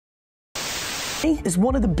Is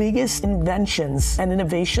one of the biggest inventions and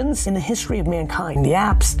innovations in the history of mankind. The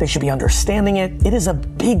apps, they should be understanding it. It is a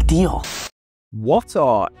big deal. What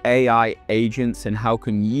are AI agents and how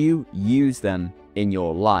can you use them in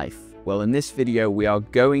your life? Well, in this video, we are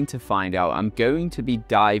going to find out. I'm going to be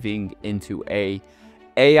diving into a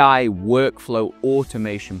AI workflow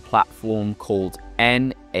automation platform called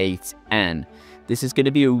n8n. This is going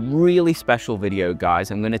to be a really special video, guys.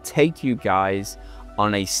 I'm going to take you guys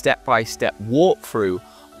on a step-by-step walkthrough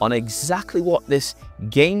on exactly what this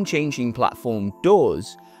game-changing platform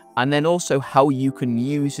does, and then also how you can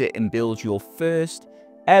use it and build your first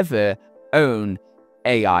ever own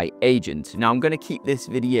AI agent. Now, I'm going to keep this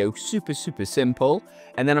video super simple,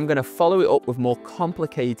 and then I'm going to follow it up with more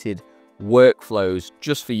complicated workflows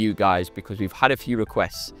just for you guys, because we've had a few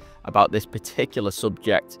requests about this particular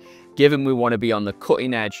subject, given we want to be on the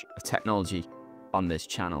cutting edge of technology on this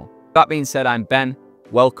channel. That being said, I'm Ben.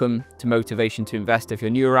 Welcome to Motivation to Invest. If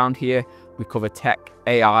you're new around here, we cover tech,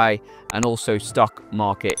 AI, and also stock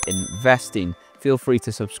market investing. Feel free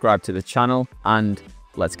to subscribe to the channel and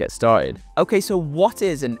let's get started. Okay, so what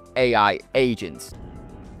is an AI agent?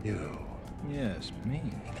 You. Yes, me.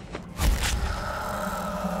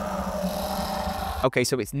 Okay,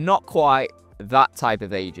 so it's not quite that type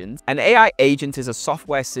of agent. An AI agent is a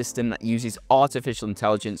software system that uses artificial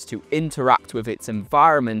intelligence to interact with its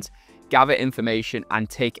environment, gather information, and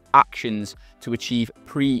take actions to achieve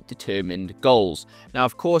predetermined goals. Now,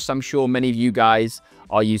 of course, I'm sure many of you guys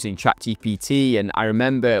are using ChatGPT, and I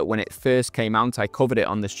remember when it first came out, I covered it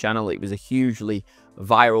on this channel. It was a hugely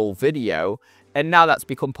viral video, and now that's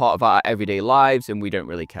become part of our everyday lives, and we don't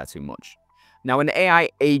really care too much. Now, an AI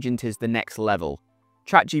agent is the next level.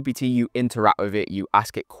 ChatGPT, you interact with it, you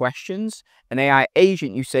ask it questions. An AI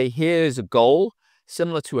agent, you say, here's a goal,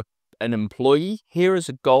 similar to an employee. Here is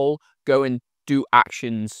a goal, go and do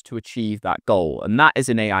actions to achieve that goal. And that is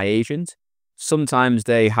an AI agent. Sometimes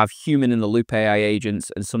they have human in the loop AI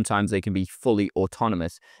agents, and sometimes they can be fully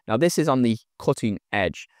autonomous. Now, this is on the cutting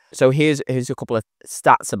edge. So here's a couple of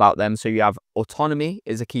stats about them. So you have autonomy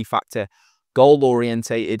is a key factor,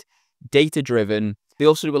 goal-orientated, data-driven. They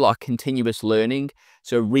also do a lot of continuous learning,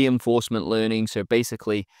 so reinforcement learning. So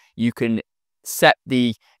basically, you can set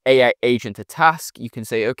the AI agent a task. You can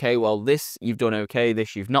say, okay, well, this you've done okay,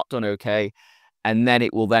 this you've not done okay, and then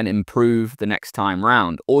it will then improve the next time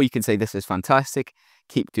round. Or you can say, this is fantastic,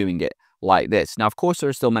 keep doing it like this. Now, of course, there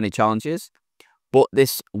are still many challenges, but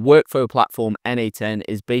this workflow platform n8n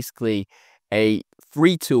is basically a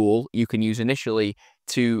free tool you can use initially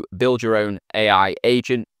to build your own AI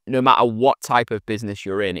agent, no matter what type of business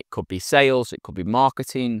you're in. It could be sales, it could be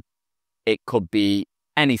marketing, it could be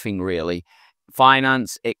anything really.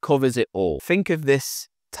 Finance, it covers it all. Think of this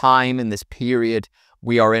time and this period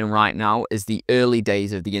we are in right now as the early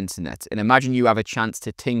days of the internet. And imagine you have a chance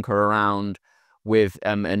to tinker around with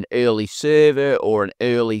an early server or an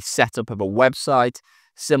early setup of a website,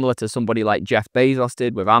 similar to somebody like Jeff Bezos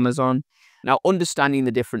did with Amazon. Now, understanding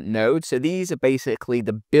the different nodes. So these are basically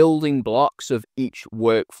the building blocks of each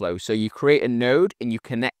workflow. So you create a node and you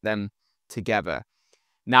connect them together.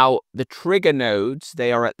 Now, the trigger nodes,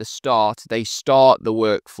 they are at the start. They start the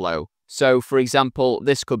workflow. So, for example,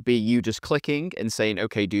 this could be you just clicking and saying,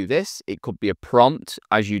 okay, do this. It could be a prompt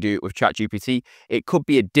as you do it with ChatGPT. It could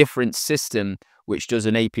be a different system which does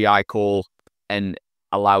an API call and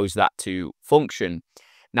allows that to function.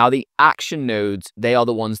 Now, the action nodes, they are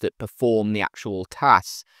the ones that perform the actual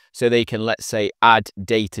tasks. So they can, let's say, add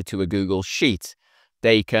data to a Google Sheet.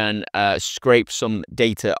 They can scrape some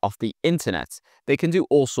data off the internet. They can do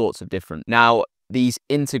all sorts of different. Now, these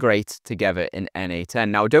integrate together in n8n.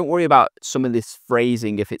 Now, don't worry about some of this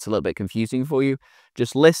phrasing if it's a little bit confusing for you.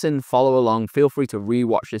 Just listen, follow along. Feel free to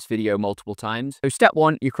rewatch this video multiple times. So step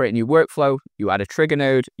one, you create a new workflow, you add a trigger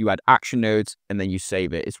node, you add action nodes, and then you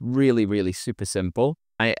save it. It's really super simple.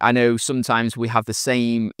 I know sometimes we have the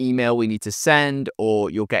same email we need to send,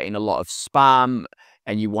 or you're getting a lot of spam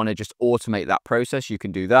and you want to just automate that process. You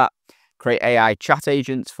can do that. Create AI chat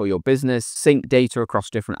agents for your business, sync data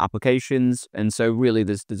across different applications. And so really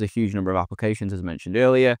there's a huge number of applications, as mentioned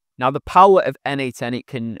earlier. Now, the power of n8n, it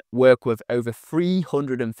can work with over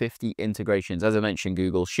 350 integrations. As I mentioned,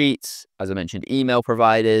 Google Sheets, as I mentioned, email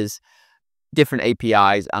providers, different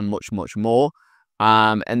APIs, and much more.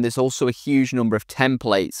 And there's also a huge number of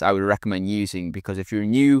templates I would recommend using, because if you're a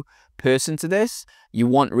new person to this, you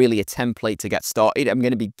want really a template to get started. I'm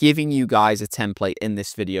going to be giving you guys a template in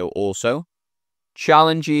this video also.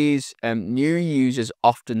 Challenges, new users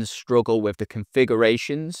often struggle with the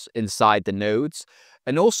configurations inside the nodes.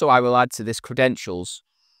 And also I will add to this credentials.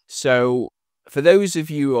 So for those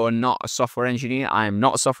of you who are not a software engineer, I am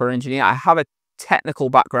not a software engineer. I have a technical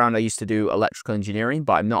background. I used to do electrical engineering,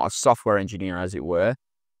 but I'm not a software engineer, as it were.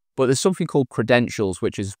 But there's something called credentials,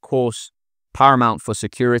 which is, of course, paramount for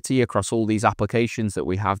security across all these applications that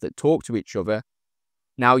we have that talk to each other.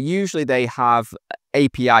 Now, usually they have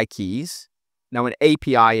API keys. Now, an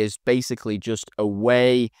API is basically just a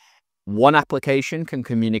way one application can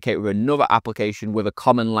communicate with another application with a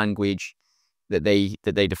common language that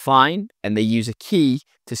they define, and they use a key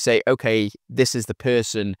to say, okay, this is the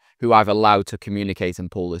person who I've allowed to communicate and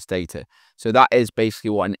pull this data. So that is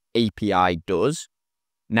basically what an API does.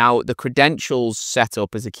 Now, the credentials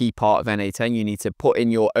setup is a key part of n8n. You need to put in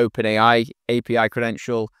your OpenAI API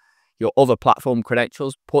credential, your other platform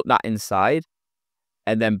credentials, put that inside.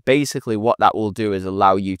 And then basically what that will do is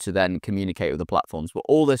allow you to then communicate with the platforms. But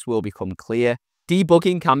all this will become clear.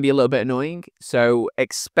 Debugging can be a little bit annoying, so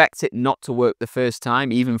expect it not to work the first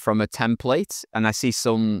time, even from a template. And I see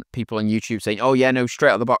some people on YouTube saying, oh yeah, no, straight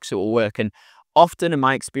out of the box it will work. And often in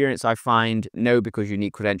my experience, I find no, because you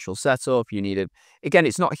need credential setup. You need a, again,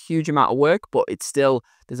 it's not a huge amount of work, but it's still,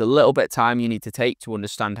 there's a little bit of time you need to take to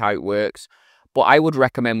understand how it works. But I would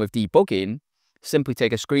recommend with debugging, simply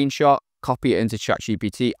take a screenshot, copy it into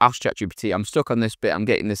ChatGPT, ask ChatGPT, I'm stuck on this bit, I'm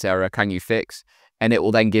getting this error, can you fix? And it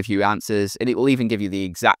will then give you answers, and it will even give you the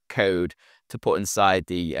exact code to put inside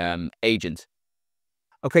the agent.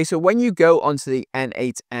 Okay, so when you go onto the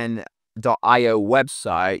n8n.io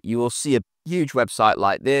website, you will see a huge website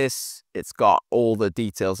like this. It's got all the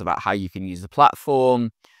details about how you can use the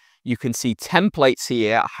platform. You can see templates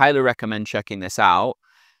here. I highly recommend checking this out.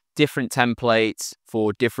 Different templates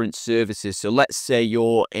for different services. So let's say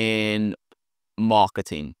you're in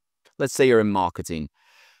marketing. Let's say you're in marketing.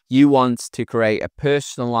 You want to create a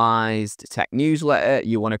personalized tech newsletter.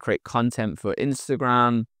 You want to create content for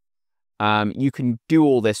Instagram. You can do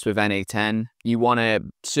all this with n8n. You want to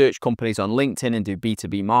search companies on LinkedIn and do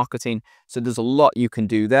B2B marketing. So there's a lot you can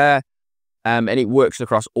do there. And it works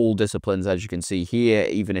across all disciplines, as you can see here.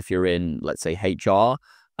 Even if you're in, let's say, HR,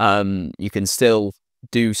 you can still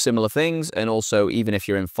do similar things. And also, even if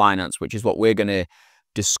you're in finance, which is what we're going to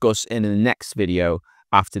discuss in the next video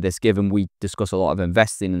after this, given we discuss a lot of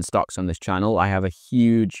investing in stocks on this channel, I have a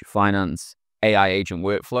huge finance AI agent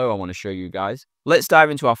workflow I want to show you guys. Let's dive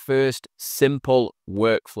into our first simple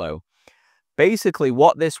workflow. Basically,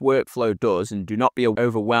 what this workflow does, and do not be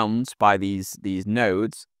overwhelmed by these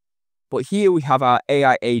nodes, but here we have our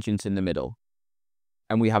AI agent in the middle,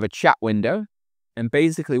 and we have a chat window. And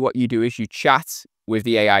basically what you do is you chat with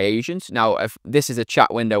the AI agent. Now, if this is a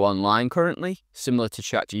chat window online currently, similar to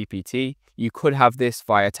ChatGPT, you could have this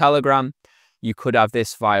via Telegram. You could have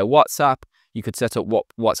this via WhatsApp. You could set up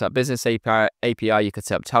WhatsApp Business API. You could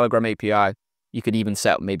set up Telegram API. You could even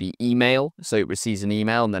set up maybe email, so it receives an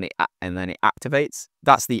email and then it activates.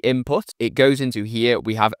 That's the input. It goes into here.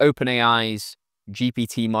 We have OpenAI's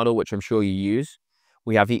GPT model, which I'm sure you use.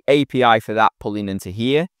 We have the API for that pulling into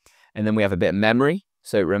here, and then we have a bit of memory,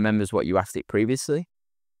 so it remembers what you asked it previously.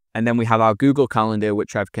 And then we have our Google Calendar,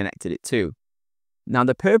 which I've connected it to. Now,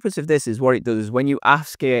 the purpose of this is what it does is when you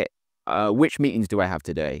ask it, which meetings do I have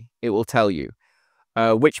today? It will tell you.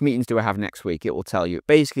 Which meetings do I have next week? It will tell you.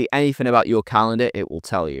 Basically, anything about your calendar, it will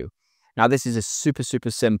tell you. Now, this is a super,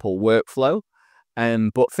 super simple workflow.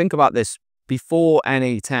 But think about this. Before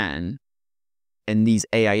n8n and these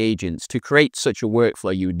AI agents, to create such a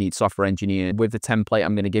workflow, you would need software engineer with the template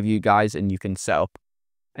I'm going to give you guys, and you can set up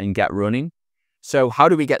and get running. So how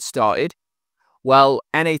do we get started? Well,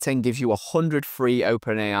 n8n gives you 100 free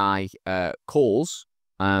OpenAI calls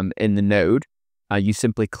in the node. You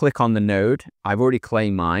simply click on the node. I've already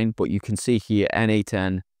claimed mine, but you can see here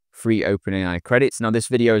n8n free OpenAI credits. Now, this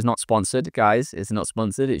video is not sponsored, guys. It's not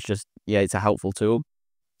sponsored. It's just, yeah, it's a helpful tool.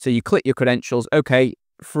 So you click your credentials. Okay,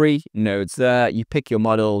 free nodes there. You pick your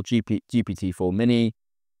model, GPT-4 Mini,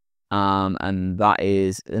 and that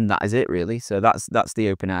is it really. So that's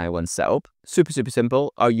the OpenAI one setup. Super, super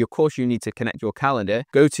simple. Of course, you need to connect your calendar.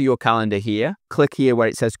 Go to your calendar here. Click here where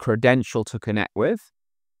it says credential to connect with.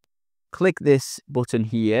 Click this button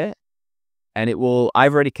here, and it will,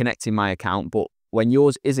 I've already connected my account, but when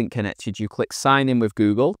yours isn't connected, you click sign in with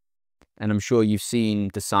Google. And I'm sure you've seen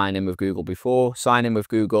the sign in with Google before. Sign in with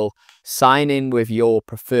Google, sign in with your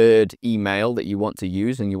preferred email that you want to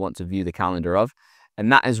use and you want to view the calendar of.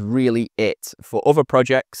 And that is really it. For other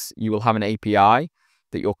projects, you will have an API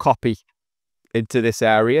that you'll copy into this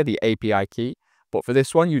area, the API key. But for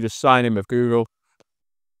this one, you just sign in with Google.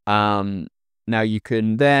 Now you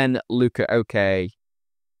can then look at, okay,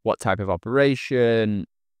 what type of operation?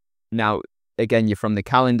 Now, again, you're from the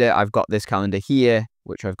calendar. I've got this calendar here,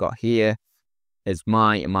 which I've got here is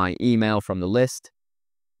my email from the list.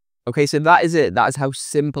 Okay, so that is it. That is how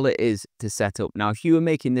simple it is to set up. Now, if you were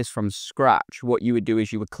making this from scratch, what you would do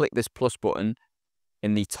is you would click this plus button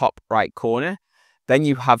in the top right corner. Then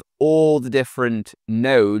you have all the different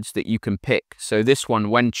nodes that you can pick. So this one,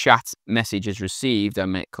 when chat message is received, I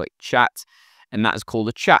might click chat, and that is called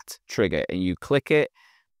a chat trigger. And you click it.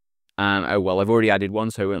 Oh, well, I've already added one,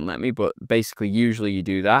 so it won't let me. But basically, usually you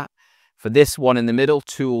do that. For this one in the middle,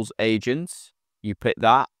 tools agents, you pick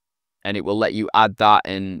that, and it will let you add that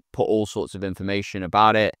and put all sorts of information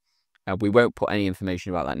about it. We won't put any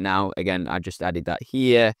information about that now. Again, I just added that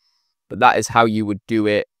here. But that is how you would do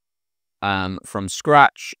it from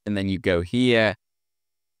scratch. And then you go here,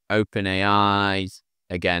 Open AI,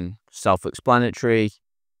 again, self-explanatory,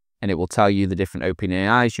 and it will tell you the different Open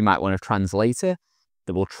AIs. You might want a translator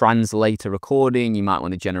that will translate a recording. You might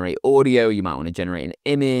want to generate audio. You might want to generate an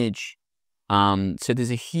image. So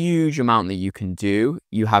there's a huge amount that you can do.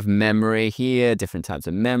 You have memory here, different types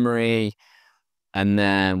of memory. And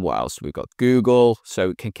then what else? We've got Google, so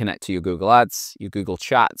it can connect to your Google Ads, your Google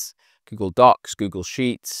Chats, Google Docs, Google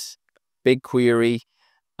Sheets, BigQuery,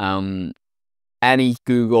 any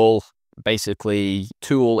Google basically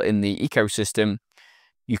tool in the ecosystem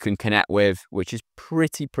you can connect with, which is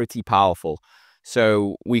pretty powerful.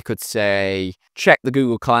 So we could say, check the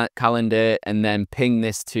Google Calendar and then ping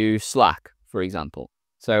this to Slack, for example.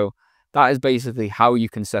 So that is basically how you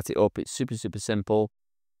can set it up. It's super simple.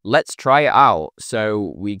 Let's try it out.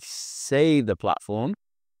 So we save the platform.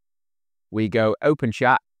 We go open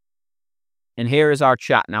chat. And here is our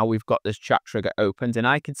chat. Now we've got this chat trigger opened, and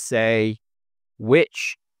I could say,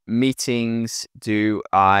 which meetings do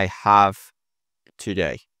I have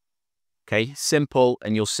today? Okay, simple.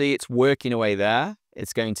 And you'll see it's working away there.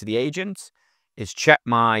 It's going to the agent. It's check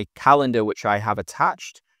my calendar, which I have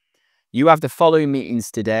attached. You have the following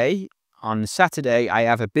meetings today. On Saturday, I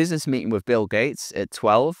have a business meeting with Bill Gates at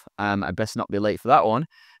 12. I best not be late for that one.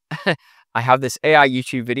 I have this AI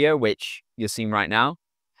YouTube video, which you're seeing right now.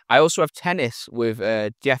 I also have tennis with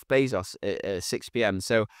Jeff Bezos at 6 p.m.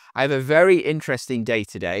 So I have a very interesting day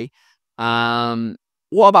today.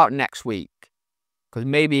 What about next week? Because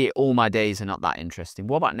maybe all my days are not that interesting.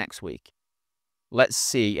 What about next week? Let's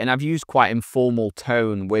see. And I've used quite informal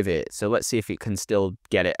tone with it. So let's see if it can still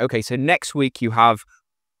get it. Okay, so next week I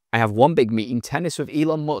have one big meeting, tennis with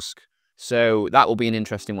Elon Musk. So that will be an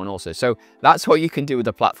interesting one also. So that's what you can do with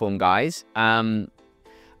the platform, guys.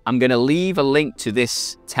 I'm going to leave a link to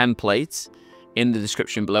this template in the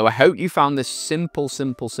description below. I hope you found this simple,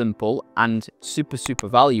 and super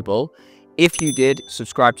valuable. If you did,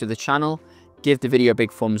 subscribe to the channel, give the video a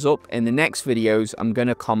big thumbs up. In the next videos, I'm going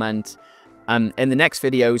to comment. In the next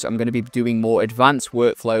videos, I'm going to be doing more advanced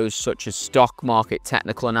workflows such as stock market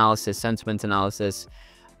technical analysis, sentiment analysis,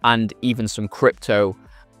 and even some crypto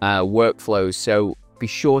workflows. So be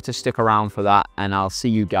sure to stick around for that, and I'll see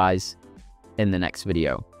you guys in the next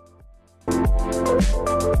video.